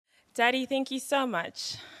Daddy, thank you so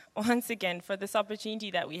much once again for this opportunity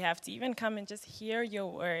that we have to even come and just hear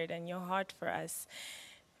your word and your heart for us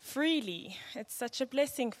freely. It's such a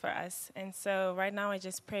blessing for us. And so right now I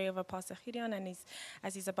just pray over Pastor Gideon, and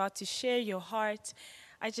as he's about to share your heart,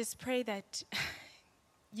 I just pray that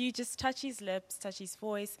you just touch his lips, touch his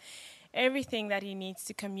voice, everything that he needs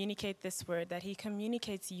to communicate this word, that he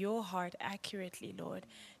communicates your heart accurately, Lord,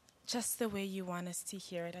 just the way you want us to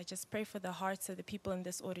hear it. I just pray for the hearts of the people in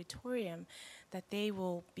this auditorium, that they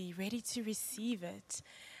will be ready to receive it.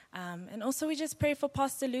 And also we just pray for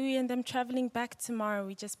Pastor Louis and them traveling back tomorrow.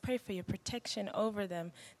 We just pray for your protection over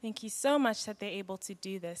them. Thank you so much that they're able to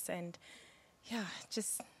do this. And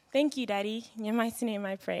just thank you, Daddy. In your mighty name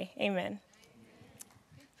I pray. Amen.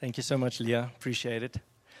 Thank you so much, Leah. Appreciate it.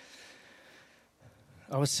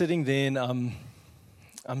 I was sitting there and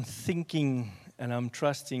I'm thinking and I'm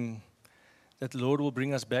trusting that the Lord will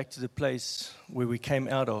bring us back to the place where we came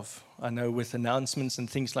out of. I know with announcements and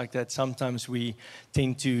things like that, sometimes we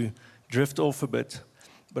tend to drift off a bit.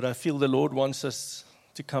 But I feel the Lord wants us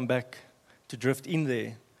to come back, to drift in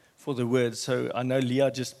there for the word. So I know Leah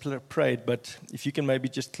just prayed, but if you can maybe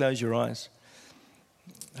just close your eyes.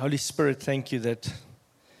 Holy Spirit, thank you that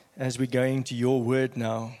as we go into your word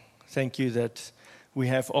now, thank you that we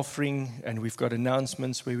have offering and we've got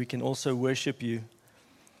announcements where we can also worship you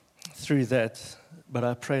through that. But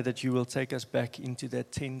I pray that you will take us back into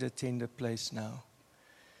that tender place now.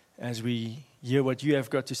 As we hear what you have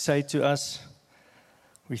got to say to us,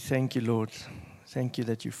 we thank you, Lord. Thank you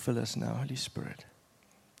that you fill us now, Holy Spirit.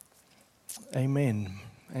 Amen.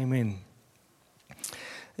 Amen.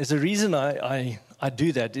 There's a reason I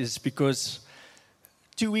do that is because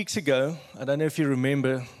 2 weeks ago, I don't know if you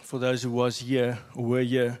remember, for those who was here or were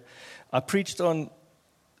here, I preached on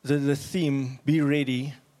the theme, be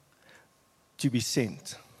ready to be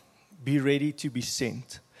sent. Be ready to be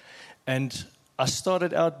sent. And I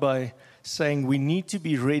started out by saying we need to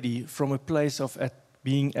be ready from a place of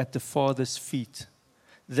being at the Father's feet.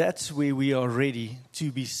 That's where we are ready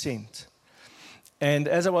to be sent. And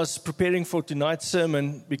as I was preparing for tonight's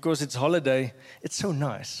sermon, because it's holiday, it's so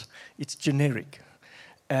nice. It's generic.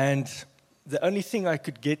 And the only thing I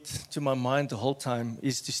could get to my mind the whole time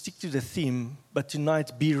is to stick to the theme, but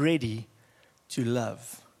tonight, be ready to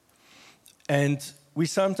love. And we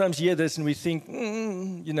sometimes hear this and we think,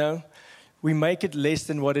 we make it less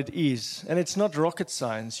than what it is. And it's not rocket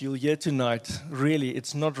science. You'll hear tonight, really,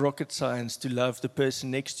 it's not rocket science to love the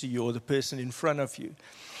person next to you or the person in front of you.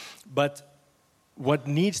 But what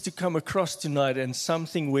needs to come across tonight, and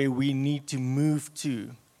something where we need to move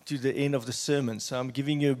to the end of the sermon. So I'm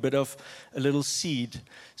giving you a little seed.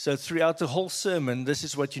 So throughout the whole sermon, this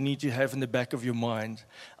is what you need to have in the back of your mind.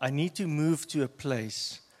 I need to move to a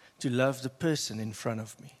place to love the person in front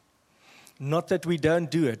of me. Not that we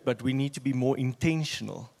don't do it, but we need to be more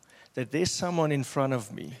intentional. That there's someone in front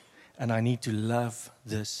of me, and I need to love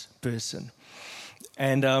this person.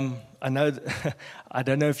 And I know, I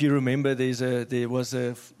don't know if you remember, there was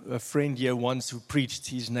a friend here once who preached.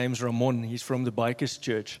 His name's Ramon. He's from the Bikers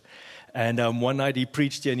Church. And one night he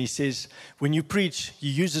preached here, and he says, when you preach, you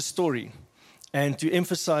use a story. And to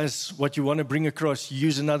emphasize what you want to bring across, you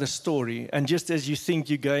use another story. And just as you think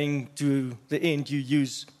you're going to the end, you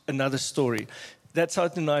use another story. That's how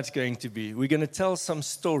tonight's going to be. We're going to tell some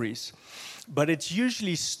stories. But it's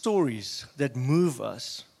usually stories that move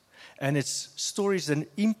us. And it's stories that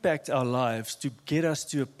impact our lives to get us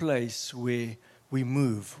to a place where we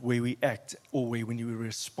move, where we act, or where when we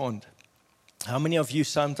respond. How many of you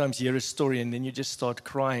sometimes hear a story and then you just start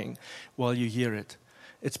crying while you hear it?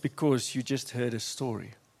 It's because you just heard a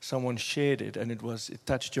story. Someone shared it and it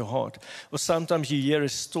touched your heart. Or sometimes you hear a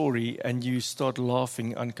story and you start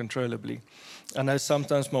laughing uncontrollably. I know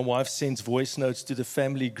sometimes my wife sends voice notes to the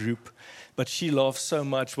family group, but she laughs so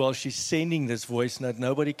much while she's sending this voice note,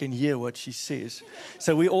 nobody can hear what she says.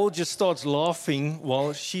 So we all just start laughing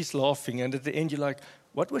while she's laughing, and at the end you're like,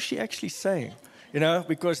 what was she actually saying?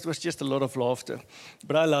 Because it was just a lot of laughter.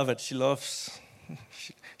 But I love it. She laughs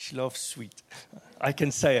sweet. I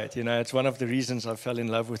can say it, it's one of the reasons I fell in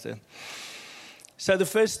love with her. So the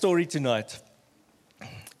first story tonight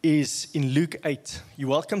is in Luke 8. You're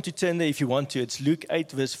welcome to turn there if you want to. It's Luke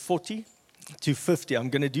 8, verse 40 to 50. I'm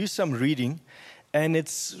going to do some reading, and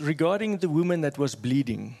it's regarding the woman that was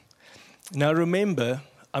bleeding. Now remember,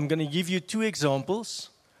 I'm going to give you 2 examples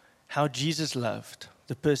how Jesus loved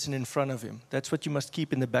the person in front of him. That's what you must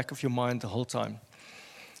keep in the back of your mind the whole time.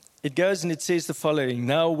 It goes and it says the following.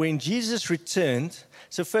 Now, when Jesus returned,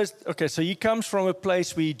 so he comes from a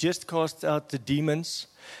place where he just cast out the demons,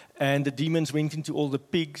 and the demons went into all the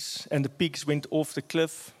pigs, and the pigs went off the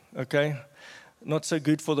cliff, okay? Not so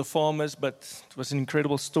good for the farmers, but it was an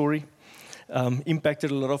incredible story.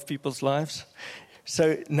 Impacted a lot of people's lives.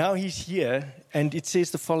 So now he's here, and it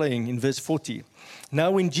says the following in verse 40.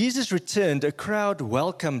 Now when Jesus returned, a crowd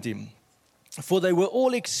welcomed him, for they were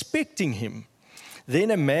all expecting him.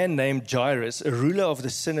 Then a man named Jairus, a ruler of the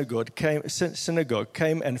synagogue,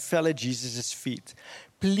 came and fell at Jesus' feet,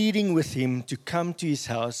 pleading with him to come to his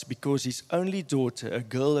house because his only daughter, a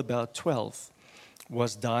girl about 12,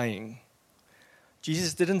 was dying.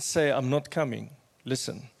 Jesus didn't say, I'm not coming.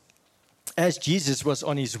 Listen. As Jesus was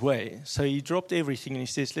on his way, so he dropped everything and he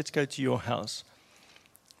says, let's go to your house.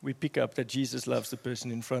 We pick up that Jesus loves the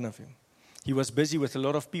person in front of him. He was busy with a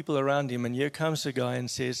lot of people around him, and here comes a guy and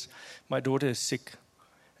says, my daughter is sick.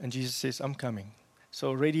 And Jesus says, I'm coming. So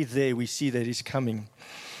already there we see that he's coming.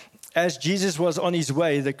 As Jesus was on his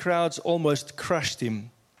way, the crowds almost crushed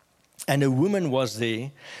him. And a woman was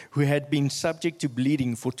there who had been subject to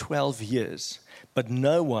bleeding for 12 years, but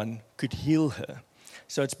no one could heal her.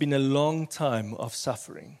 So it's been a long time of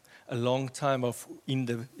suffering, a long time of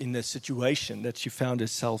in the situation that she found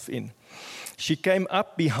herself in. She came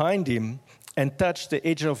up behind him and touched the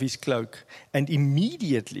edge of his cloak, and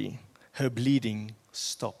immediately her bleeding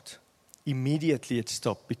stopped. Immediately it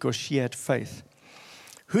stopped because she had faith.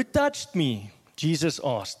 Who touched me? Jesus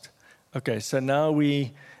asked. Okay, so now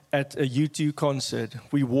we at a U2 concert,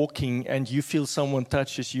 we're walking and you feel someone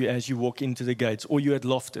touches you as you walk into the gates, or you're at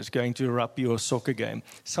Loftus going to a rugby or a soccer game.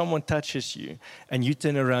 Someone touches you and you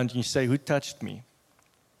turn around and you say, who touched me?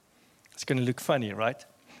 It's going to look funny, right?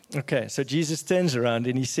 Okay, so Jesus turns around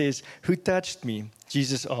and he says, who touched me?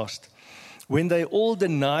 Jesus asked. When they all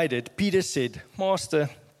denied it, Peter said, Master,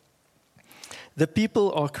 the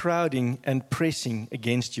people are crowding and pressing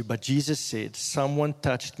against you. But Jesus said, someone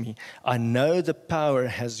touched me. I know the power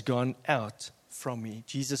has gone out from me.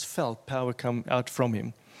 Jesus felt power come out from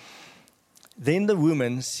him. Then the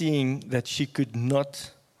woman, seeing that she could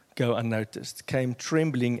not go unnoticed, came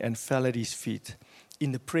trembling and fell at his feet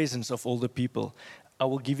in the presence of all the people. I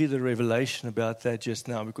will give you the revelation about that just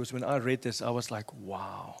now, because when I read this, I was like,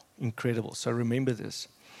 wow, incredible. So remember this.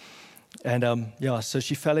 And so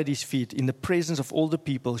she fell at his feet. In the presence of all the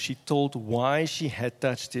people, she told why she had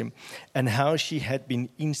touched him and how she had been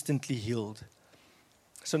instantly healed.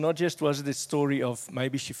 So not just was it a story of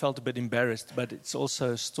maybe she felt a bit embarrassed, but it's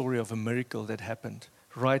also a story of a miracle that happened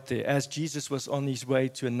right there as Jesus was on his way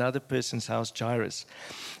to another person's house, Jairus.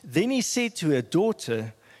 Then he said to her,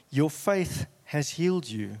 daughter, your faith has healed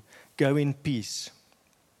you. Go in peace.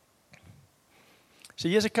 So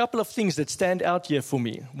here's a couple of things that stand out here for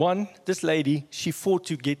me. One, this lady, she fought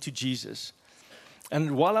to get to Jesus.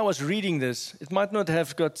 And while I was reading this, it might not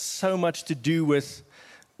have got so much to do with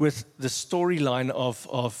the storyline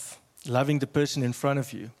of loving the person in front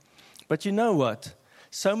of you. But you know what?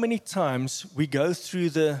 So many times we go through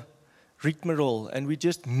the rigmarole and we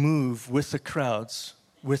just move with the crowds,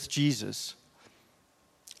 with Jesus.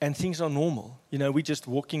 And things are normal. You know, we're just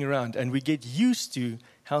walking around and we get used to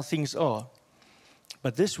how things are.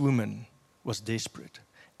 But this woman was desperate,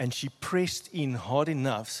 and she pressed in hard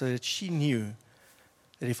enough so that she knew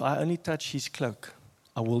that if I only touch his cloak,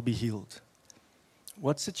 I will be healed.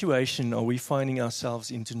 What situation are we finding ourselves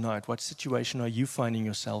in tonight? What situation are you finding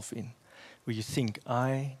yourself in where you think,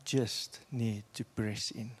 I just need to press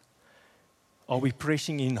in? Are we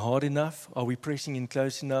pressing in hard enough? Are we pressing in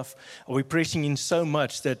close enough? Are we pressing in so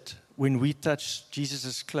much that when we touch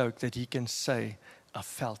Jesus' cloak that he can say, I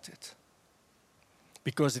felt it?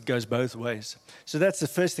 Because it goes both ways. So that's the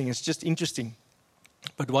first thing. It's just interesting.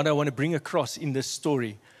 But what I want to bring across in this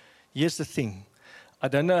story, here's the thing. I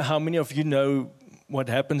don't know how many of you know what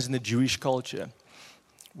happens in the Jewish culture.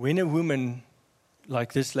 When a woman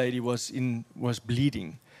like this lady was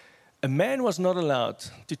bleeding, a man was not allowed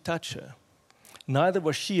to touch her. Neither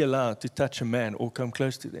was she allowed to touch a man or come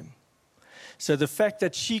close to them. So the fact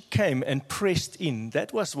that she came and pressed in,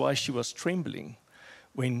 that was why she was trembling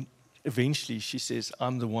when eventually she says,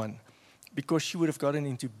 I'm the one. Because she would have gotten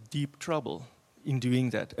into deep trouble in doing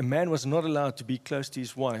that. A man was not allowed to be close to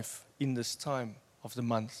his wife in this time of the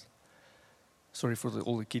month. Sorry for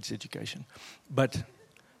all the kids' education. But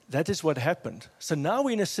that is what happened. So now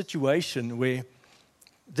we're in a situation where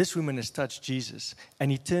this woman has touched Jesus and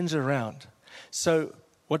he turns around. So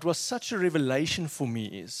what was such a revelation for me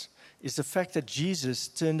is the fact that Jesus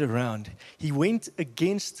turned around. He went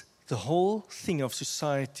against the whole thing of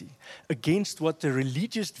society, against what the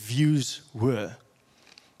religious views were.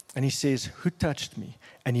 And he says, who touched me?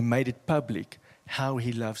 And he made it public how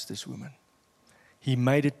he loves this woman. He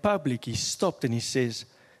made it public. He stopped and he says,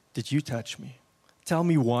 did you touch me? Tell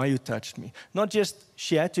me why you touched me. Not just,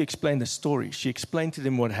 she had to explain the story. She explained to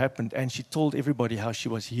them what happened, and she told everybody how she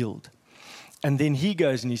was healed. And then he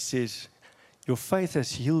goes and he says, your faith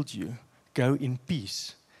has healed you. Go in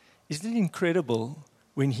peace. Isn't it incredible?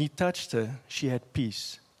 When he touched her, she had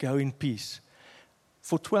peace. Go in peace.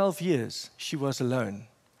 For 12 years, she was alone.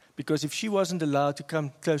 Because if she wasn't allowed to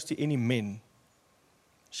come close to any men,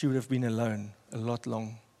 she would have been alone a lot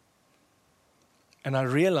long. And I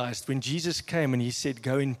realized when Jesus came and he said,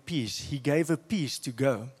 go in peace, he gave her peace to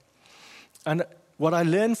go. And what I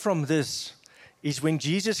learned from this is when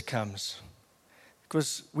Jesus comes,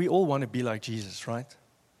 because we all want to be like Jesus, right?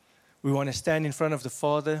 We want to stand in front of the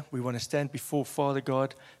Father. We want to stand before Father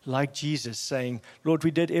God like Jesus, saying, Lord,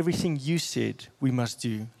 we did everything you said we must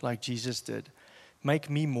do like Jesus did. Make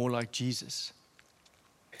me more like Jesus.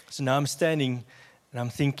 So now I'm standing and I'm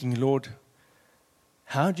thinking, Lord,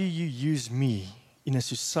 how do you use me in a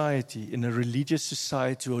society, in a religious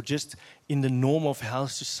society, or just in the norm of how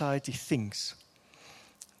society thinks?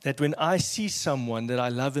 That when I see someone that I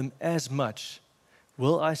love him as much,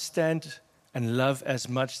 will I stand and love as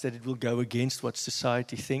much that it will go against what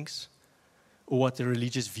society thinks or what the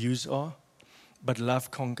religious views are? But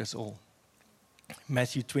love conquers all.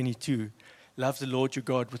 Matthew 22, love the Lord your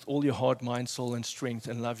God with all your heart, mind, soul, and strength,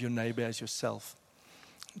 and love your neighbor as yourself.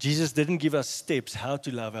 Jesus didn't give us steps how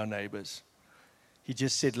to love our neighbors. He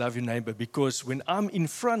just said, love your neighbor, because when I'm in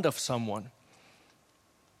front of someone,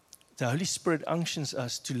 the Holy Spirit unctions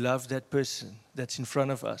us to love that person that's in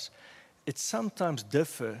front of us. It sometimes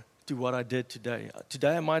differs to what I did today.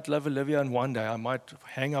 Today I might love Olivia, and one day I might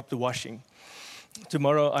hang up the washing.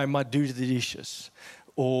 Tomorrow I might do the dishes,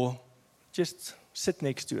 or just sit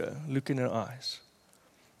next to her, look in her eyes.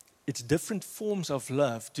 It's different forms of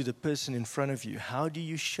love to the person in front of you. How do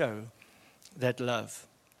you show that love?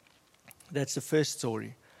 That's the first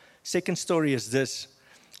story. Second story is this.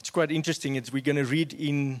 It's quite interesting. We're going to read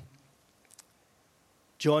in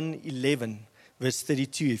John 11, verse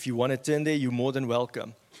 32. If you want to turn there, you're more than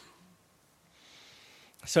welcome.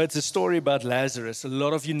 So it's a story about Lazarus. A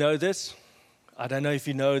lot of you know this. I don't know if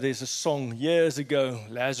you know, there's a song years ago,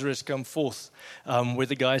 Lazarus Come Forth, where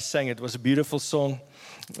the guys sang it. It was a beautiful song.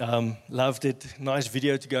 Loved it. Nice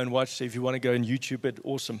video to go and watch. So if you want to go on YouTube it,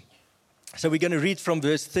 awesome. So we're going to read from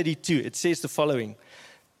verse 32. It says the following.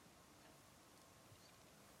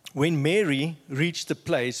 When Mary reached the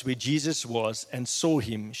place where Jesus was and saw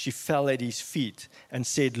him, she fell at his feet and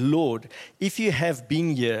said, Lord, if you have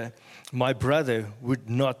been here, my brother would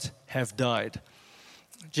not have died.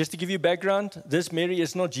 Just to give you background, this Mary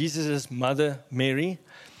is not Jesus' mother, Mary.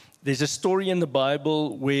 There's a story in the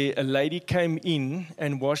Bible where a lady came in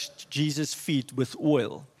and washed Jesus' feet with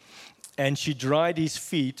oil. And she dried his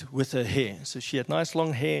feet with her hair. So she had nice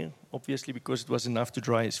long hair, obviously because it was enough to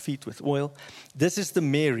dry his feet with oil. This is the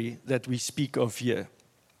Mary that we speak of here.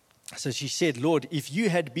 So she said, Lord, if you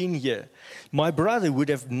had been here, my brother would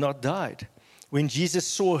have not died. When Jesus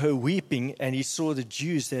saw her weeping and he saw the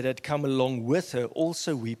Jews that had come along with her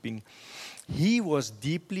also weeping, he was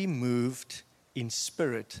deeply moved in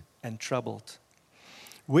spirit and troubled.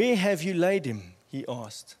 Where have you laid him? He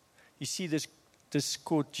asked. You see, this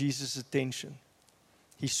caught Jesus' attention.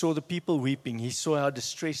 He saw the people weeping. He saw how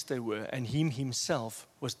distressed they were, and he himself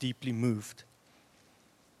was deeply moved.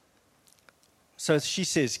 So she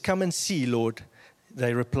says, come and see, Lord.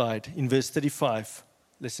 They replied. In verse 35,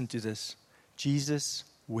 listen to this. Jesus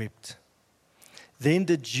wept. Then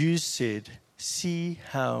the Jews said, see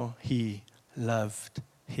how he loved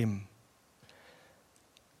him.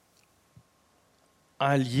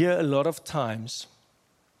 I'll hear a lot of times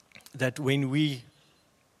that when we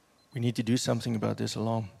need to do something about this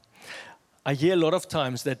alarm. I hear a lot of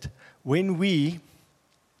times that when we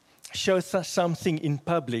show something in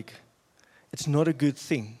public, it's not a good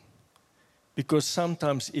thing because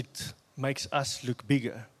sometimes it makes us look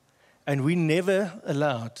bigger. And we're never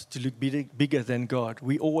allowed to look bigger than God.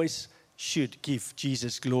 We always should give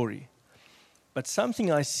Jesus glory. But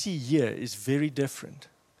something I see here is very different.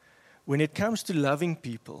 When it comes to loving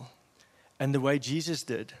people and the way Jesus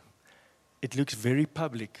did, it looks very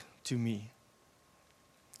public to me.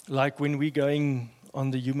 Like when we're going on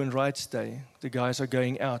the Human Rights Day, the guys are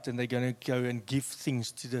going out and they're going to go and give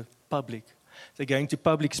things to the public. They're going to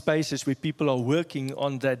public spaces where people are working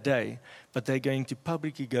on that day, but they're going to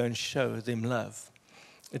publicly go and show them love.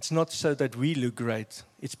 It's not so that we look great.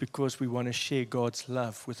 It's because we want to share God's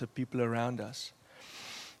love with the people around us.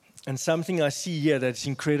 And something I see here that's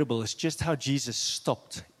incredible is just how Jesus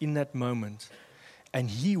stopped in that moment. And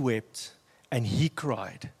he wept and he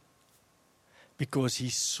cried because he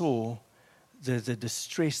saw the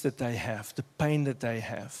distress that they have, the pain that they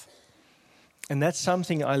have. And that's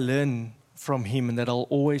something I learn from him and that I'll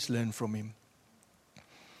always learn from him.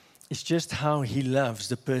 It's just how he loves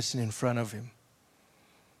the person in front of him.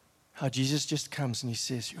 How Jesus just comes and he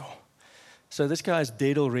says, "Yo." So this guy is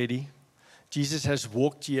dead already. Jesus has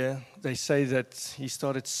walked here. They say that he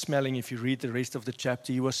started smelling. If you read the rest of the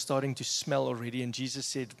chapter, he was starting to smell already. And Jesus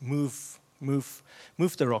said, move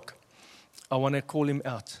the rock. I want to call him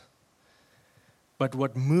out. But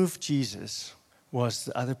what moved Jesus was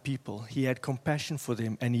the other people. He had compassion for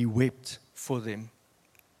them and he wept for them.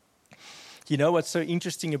 You know what's so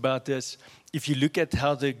interesting about this? If you look at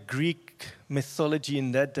how the Greek mythology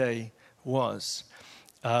in that day was,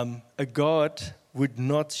 a god would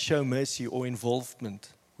not show mercy or involvement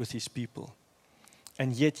with his people.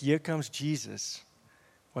 And yet here comes Jesus.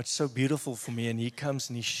 What's so beautiful for me, and he comes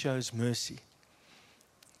and he shows mercy.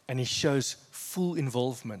 And he shows full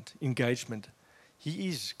involvement, engagement. He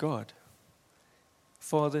is God.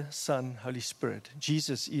 Father, Son, Holy Spirit.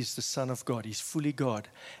 Jesus is the Son of God. He's fully God.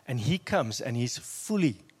 And he comes and he's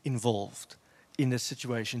fully involved in the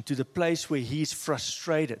situation, to the place where he's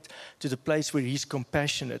frustrated, to the place where he's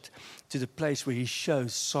compassionate, to the place where he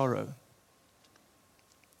shows sorrow.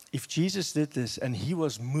 If Jesus did this and he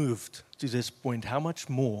was moved to this point, how much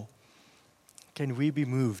more can we be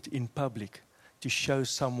moved in public to show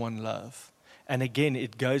someone love? And again,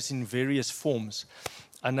 it goes in various forms.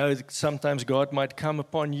 I know that sometimes God might come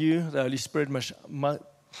upon you, the Holy Spirit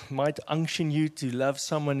might unction you to love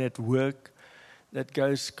someone at work. That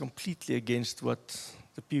goes completely against what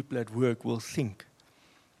the people at work will think.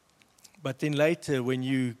 But then later, when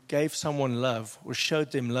you gave someone love or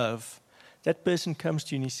showed them love, that person comes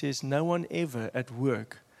to you and he says, "No one ever at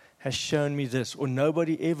work has shown me this, or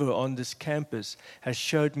nobody ever on this campus has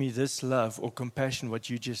showed me this love or compassion, what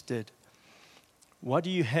you just did. What do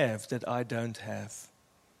you have that I don't have?"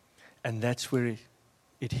 And that's where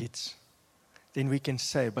it hits. Then we can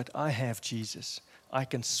say, "But I have Jesus. I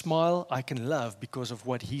can smile, I can love because of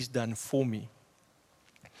what he's done for me."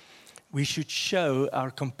 We should show our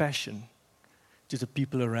compassion to the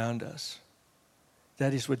people around us.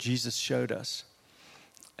 That is what Jesus showed us.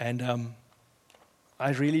 And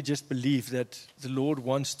I really just believe that the Lord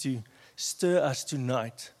wants to stir us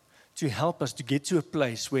tonight to help us to get to a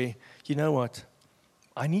place where, you know what,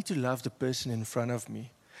 I need to love the person in front of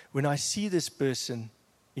me. When I see this person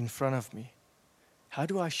in front of me, how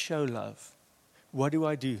do I show love? What do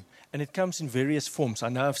I do? And it comes in various forms. I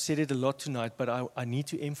know I've said it a lot tonight, but I need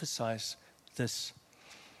to emphasize this.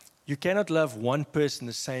 You cannot love one person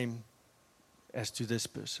the same as to this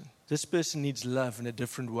person. This person needs love in a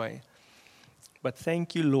different way. But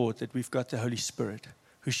thank you, Lord, that we've got the Holy Spirit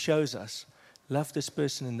who shows us, love this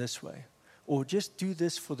person in this way. Or just do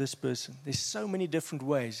this for this person. There's so many different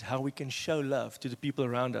ways how we can show love to the people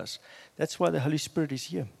around us. That's why the Holy Spirit is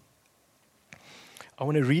here. I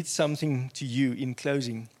want to read something to you in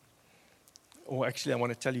closing. Or actually, I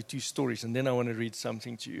want to tell you two stories, and then I want to read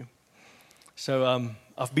something to you. So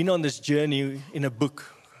I've been on this journey in a book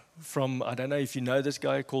from, I don't know if you know this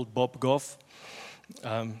guy called Bob Goff.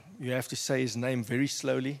 You have to say his name very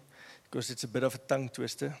slowly because it's a bit of a tongue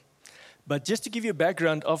twister. But just to give you a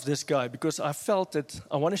background of this guy, because I felt that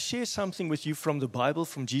I want to share something with you from the Bible,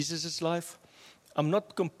 from Jesus' life. I'm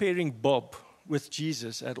not comparing Bob with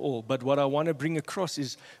Jesus at all, but what I want to bring across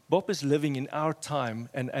is Bob is living in our time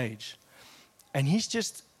and age. And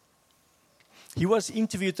he was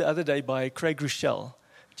interviewed the other day by Craig Rochelle.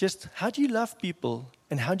 Just how do you love people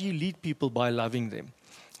and how do you lead people by loving them?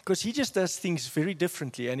 Because he just does things very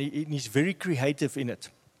differently and he's very creative in it.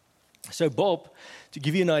 So Bob, to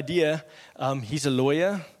give you an idea, he's a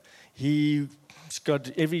lawyer. He's got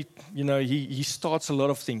he starts a lot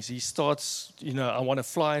of things. He starts, I want to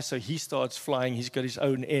fly, so he starts flying. He's got his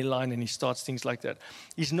own airline and he starts things like that.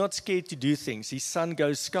 He's not scared to do things. His son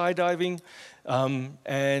goes skydiving,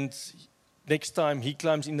 and next time he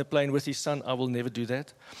climbs in the plane with his son, I will never do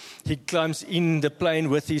that. He climbs in the plane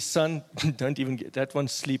with his son. Don't even get that one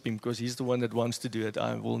sleeping because he's the one that wants to do it.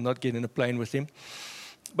 I will not get in a plane with him.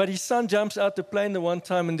 But his son jumps out the plane the one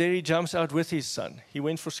time, and there he jumps out with his son. He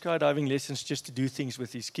went for skydiving lessons just to do things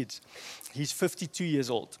with his kids. He's 52 years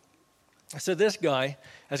old. So this guy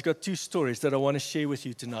has got two stories that I want to share with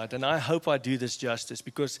you tonight, and I hope I do this justice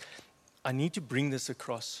because I need to bring this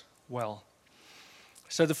across well.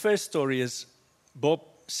 So the first story is Bob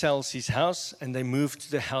sells his house, and they move to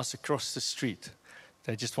the house across the street.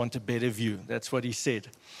 They just want a better view. That's what he said.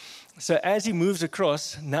 So as he moves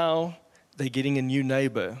across, now they're getting a new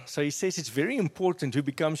neighbor. So he says it's very important who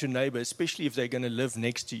becomes your neighbor, especially if they're going to live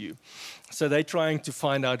next to you. So they're trying to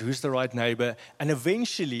find out who's the right neighbor. And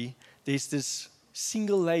eventually, there's this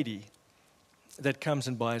single lady that comes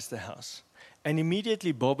and buys the house. And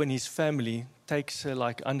immediately Bob and his family takes her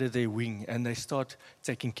like under their wing, and they start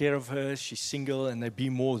taking care of her. She's single, and they be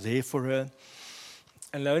more there for her.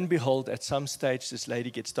 And lo and behold, at some stage, this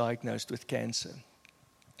lady gets diagnosed with cancer.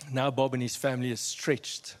 Now Bob and his family are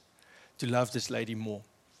stretched to love this lady more.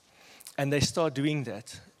 And they start doing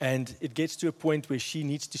that. And it gets to a point where she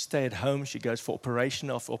needs to stay at home. She goes for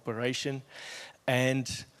operation after operation.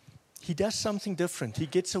 And he does something different. He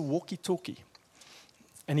gets a walkie-talkie.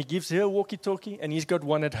 And he gives her a walkie-talkie, and he's got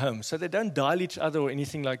one at home. So they don't dial each other or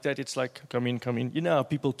anything like that. It's like, come in, come in. You know how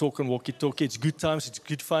people talk on walkie-talkie. It's good times, it's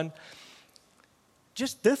good fun.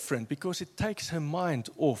 Just different, because it takes her mind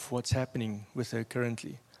off what's happening with her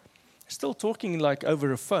currently. Still talking like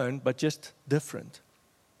over a phone, but just different.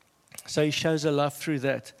 So he shows her love through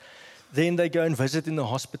that. Then they go and visit in the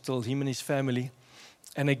hospital, him and his family.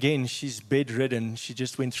 And again, she's bedridden. She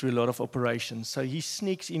just went through a lot of operations. So he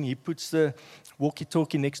sneaks in. He puts the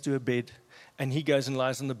walkie-talkie next to her bed. And he goes and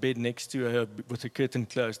lies on the bed next to her with the curtain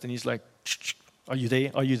closed. And he's like, are you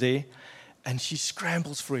there? Are you there? And she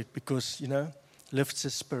scrambles for it because, you know, lifts her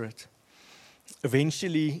spirit.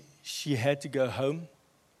 Eventually, she had to go home.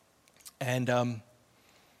 And,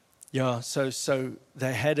 so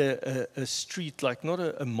they had a street, like not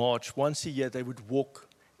a march. Once a year, they would walk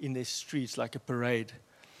in their streets like a parade.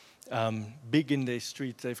 Big in their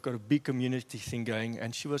street. They've got a big community thing going.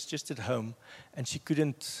 And she was just at home. And she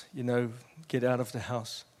couldn't, get out of the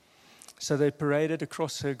house. So they paraded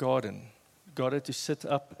across her garden. Got her to sit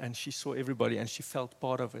up, and she saw everybody, and she felt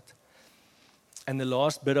part of it. And the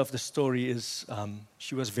last bit of the story is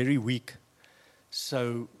she was very weak.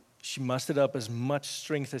 So she mustered up as much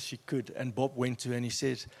strength as she could. And Bob went to her and he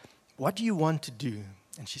says, what do you want to do?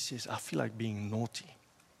 And she says, I feel like being naughty.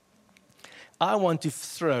 I want to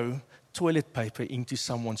throw toilet paper into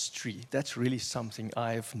someone's tree. That's really something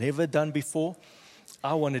I've never done before.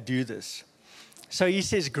 I want to do this. So he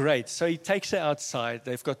says, great. So he takes her outside.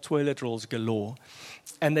 They've got toilet rolls galore.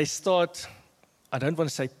 And they start, I don't want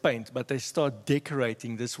to say paint, but they start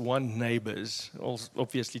decorating this one neighbor's,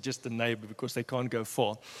 obviously just the neighbor because they can't go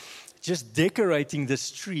far, just decorating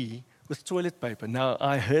this tree with toilet paper. Now,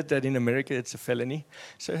 I heard that in America it's a felony.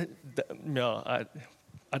 So,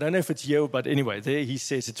 I don't know if it's here, but anyway, there he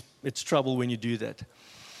says it's trouble when you do that.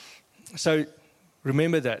 So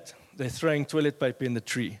remember that. They're throwing toilet paper in the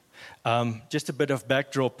tree. Just a bit of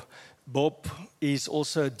backdrop. Bob is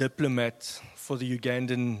also a diplomat for the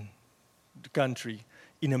Ugandan country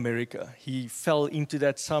in America. He fell into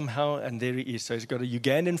that somehow, and there he is. So he's got a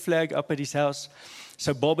Ugandan flag up at his house.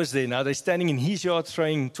 So Bob is there. Now they're standing in his yard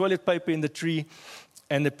throwing toilet paper in the tree,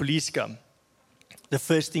 and the police come. The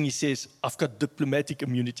first thing he says, I've got diplomatic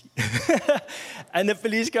immunity. And the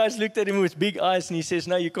police guys looked at him with big eyes, and he says,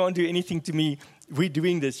 no, you can't do anything to me. We're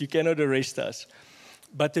doing this. You cannot arrest us.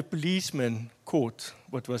 But the policeman caught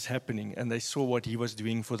what was happening, and they saw what he was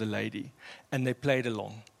doing for the lady, and they played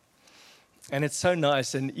along. And it's so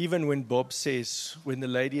nice. And even when Bob says, when the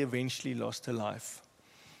lady eventually lost her life,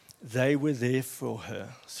 they were there for her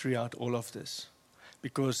throughout all of this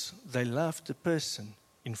because they loved the person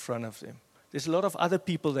in front of them. There's a lot of other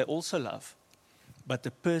people they also love, but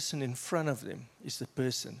the person in front of them is the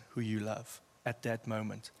person who you love at that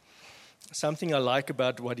moment. Something I like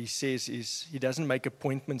about what he says is he doesn't make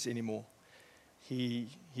appointments anymore. He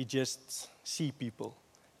just sees people.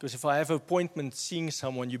 Because if I have an appointment seeing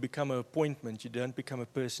someone, you become an appointment. You don't become a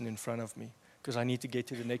person in front of me. Because I need to get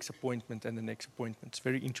to the next appointment and the next appointment. It's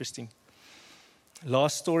very interesting.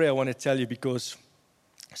 Last story I want to tell you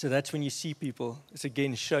so that's when you see people. It's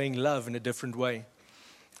again showing love in a different way.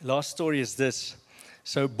 Last story is this.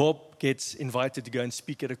 So Bob gets invited to go and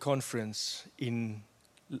speak at a conference in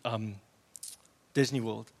Disney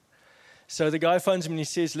World. So the guy phones him and he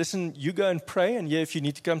says, listen, you go and pray, and if you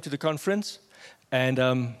need to come to the conference. And,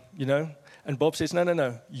 and Bob says,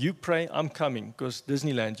 no, you pray, I'm coming. Because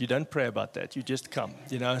Disneyland, you don't pray about that. You just come,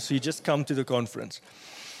 so you just come to the conference.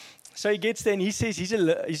 So he gets there and he says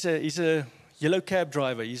he's a yellow cab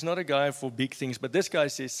driver. He's not a guy for big things. But this guy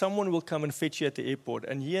says, someone will come and fetch you at the airport.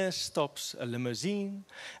 And here stops a limousine.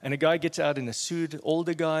 And a guy gets out in a suit,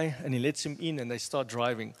 older guy, and he lets him in and they start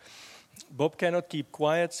driving. Bob cannot keep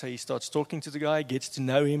quiet, so he starts talking to the guy, gets to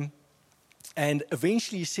know him. And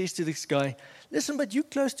eventually he says to this guy, listen, but you're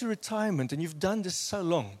close to retirement and you've done this so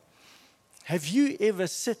long. Have you ever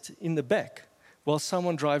sit in the back while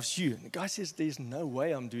someone drives you? And the guy says, there's no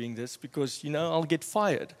way I'm doing this because, I'll get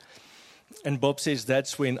fired. And Bob says,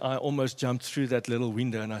 that's when I almost jumped through that little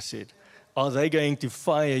window and I said, are they going to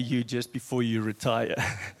fire you just before you retire?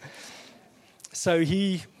 So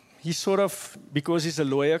he sort of, because he's a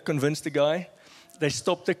lawyer, convinced the guy. They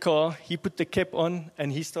stopped the car, he put the cap on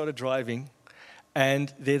and he started driving.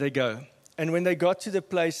 And there they go. And when they got to the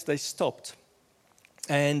place, they stopped.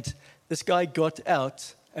 And this guy got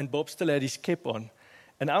out, and Bob still had his cap on.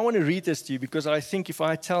 And I want to read this to you because I think if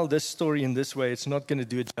I tell this story in this way, it's not going to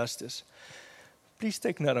do it justice. Please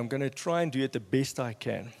take note. I'm going to try and do it the best I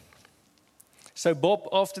can. So Bob,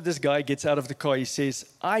 after this guy gets out of the car, he says,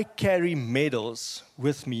 I carry medals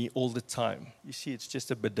with me all the time. You see, it's just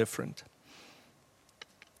a bit different.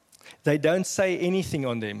 They don't say anything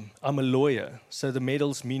on them. I'm a lawyer, so the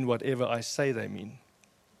medals mean whatever I say they mean.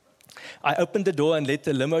 I opened the door and let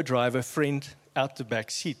the limo driver friend out the back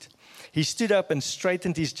seat. He stood up and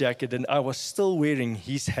straightened his jacket, and I was still wearing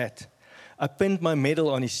his hat. I pinned my medal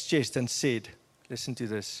on his chest and said, listen to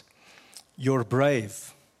this, you're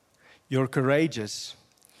brave. You're courageous.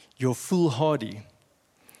 You're foolhardy.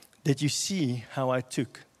 Did you see how I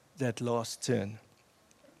took that last turn?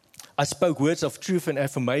 I spoke words of truth and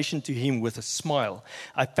affirmation to him with a smile.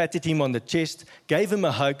 I patted him on the chest, gave him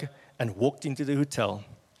a hug, and walked into the hotel.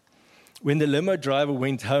 When the limo driver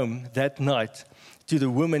went home that night to the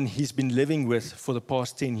woman he's been living with for the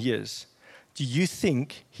past 10 years, do you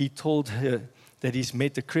think he told her that he's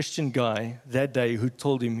met a Christian guy that day who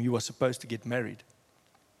told him he was supposed to get married?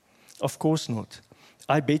 Of course not.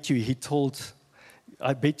 I bet you he told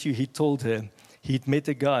her he'd met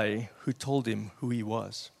a guy who told him who he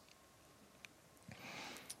was.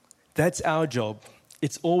 That's our job.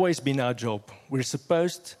 It's always been our job. We're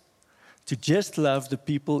supposed to just love the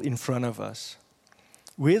people in front of us.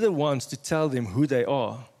 We're the ones to tell them who they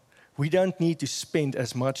are. We don't need to spend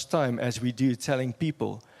as much time as we do telling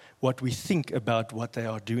people what we think about what they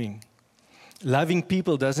are doing. Loving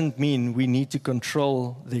people doesn't mean we need to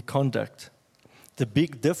control their conduct. The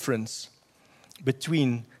big difference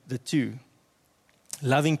between the two.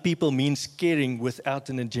 Loving people means caring without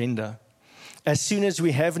an agenda. As soon as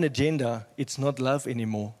we have an agenda, it's not love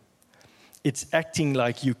anymore. It's acting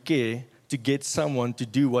like you care to get someone to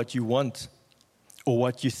do what you want or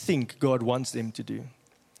what you think God wants them to do.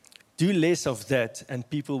 Do less of that, and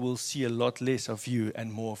people will see a lot less of you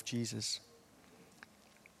and more of Jesus.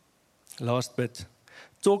 Last bit.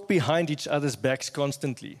 Talk behind each other's backs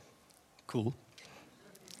constantly. Cool.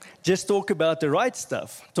 Just talk about the right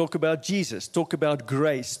stuff. Talk about Jesus. Talk about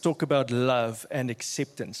grace. Talk about love and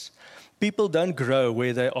acceptance. People don't grow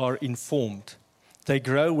where they are informed. They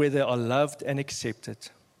grow where they are loved and accepted.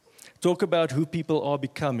 Talk about who people are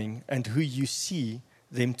becoming and who you see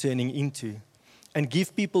them turning into. And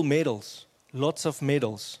give people medals. Lots of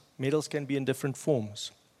medals. Medals can be in different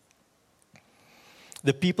forms.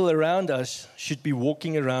 The people around us should be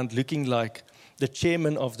walking around looking like the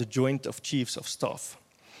chairman of the Joint of Chiefs of Staff.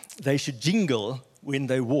 They should jingle when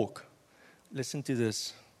they walk. Listen to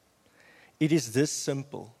this. It is this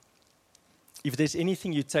simple. If there's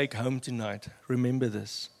anything you take home tonight, remember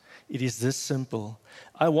this. It is this simple.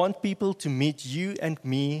 I want people to meet you and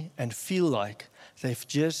me and feel like they've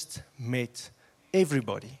just met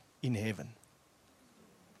everybody in heaven.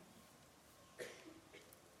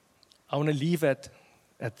 I want to leave at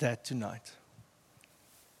that tonight.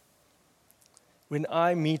 When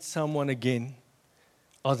I meet someone again,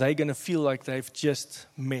 are they going to feel like they've just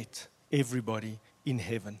met everybody in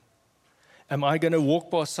heaven? Am I going to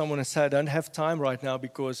walk past someone and say, I don't have time right now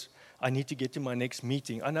because I need to get to my next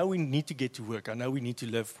meeting? I know we need to get to work. I know we need to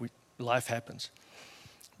live. Life happens.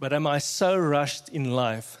 But am I so rushed in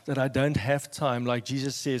life that I don't have time? Like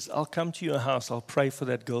Jesus says, I'll come to your house. I'll pray for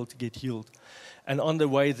that girl to get healed. And on the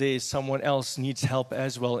way there, someone else needs help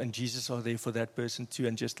as well. And Jesus are there for that person too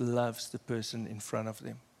and just loves the person in front of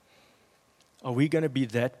them. Are we going to be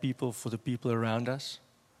that people for the people around us?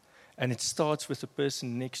 And it starts with the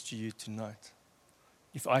person next to you tonight.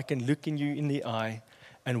 If I can look in you in the eye,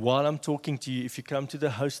 and while I'm talking to you, if you come to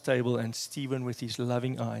the host table and Stephen with his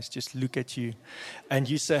loving eyes just look at you, and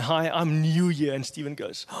you say, hi, I'm new here, and Stephen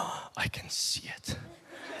goes, oh, I can see it.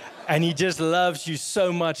 And he just loves you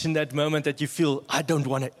so much in that moment that you feel, I don't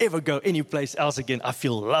want to ever go anyplace else again. I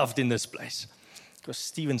feel loved in this place. Because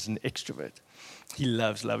Stephen's an extrovert. He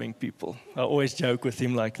loves loving people. I always joke with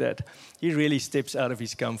him like that. He really steps out of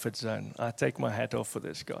his comfort zone. I take my hat off for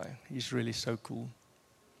this guy. He's really so cool.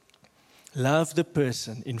 Love the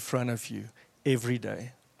person in front of you every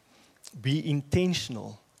day. Be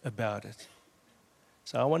intentional about it.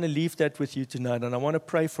 So I want to leave that with you tonight, and I want to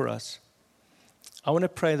pray for us. I want to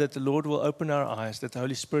pray that the Lord will open our eyes, that the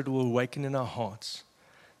Holy Spirit will awaken in our hearts,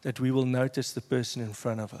 that we will notice the person in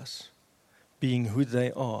front of us being who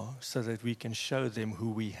they are so that we can show them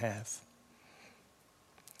who we have.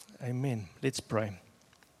 Amen. Let's pray.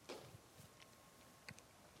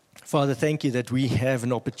 Father, thank you that we have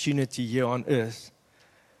an opportunity here on earth,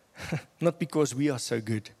 not because we are so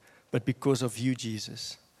good, but because of you,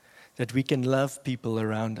 Jesus, that we can love people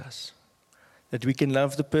around us, that we can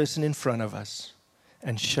love the person in front of us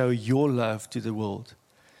and show your love to the world.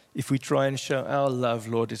 If we try and show our love,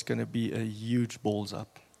 Lord, it's going to be a huge balls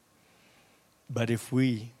up. But if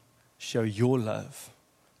we show your love,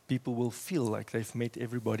 people will feel like they've met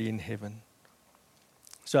everybody in heaven.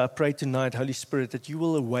 So I pray tonight, Holy Spirit, that you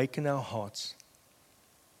will awaken our hearts.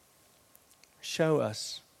 Show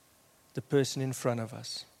us the person in front of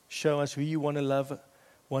us. Show us who you want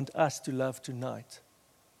us to love tonight.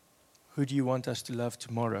 Who do you want us to love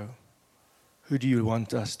tomorrow? Who do you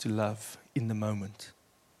want us to love in the moment?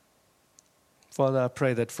 Father, I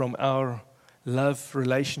pray that from our love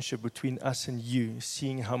relationship between us and you,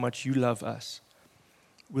 seeing how much you love us,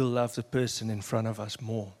 we'll love the person in front of us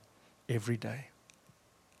more every day.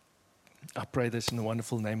 I pray this in the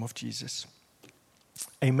wonderful name of Jesus.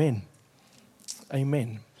 Amen.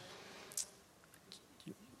 Amen.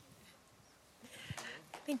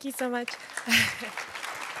 Thank you so much.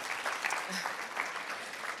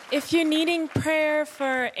 If you're needing prayer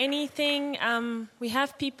for anything, we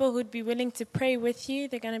have people who'd be willing to pray with you.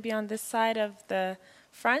 They're going to be on this side of the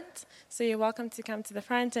front, so you're welcome to come to the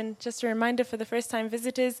front. And just a reminder for the first-time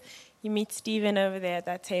visitors, you meet Stephen over there at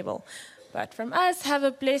that table. But from us, have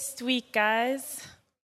a blessed week, guys.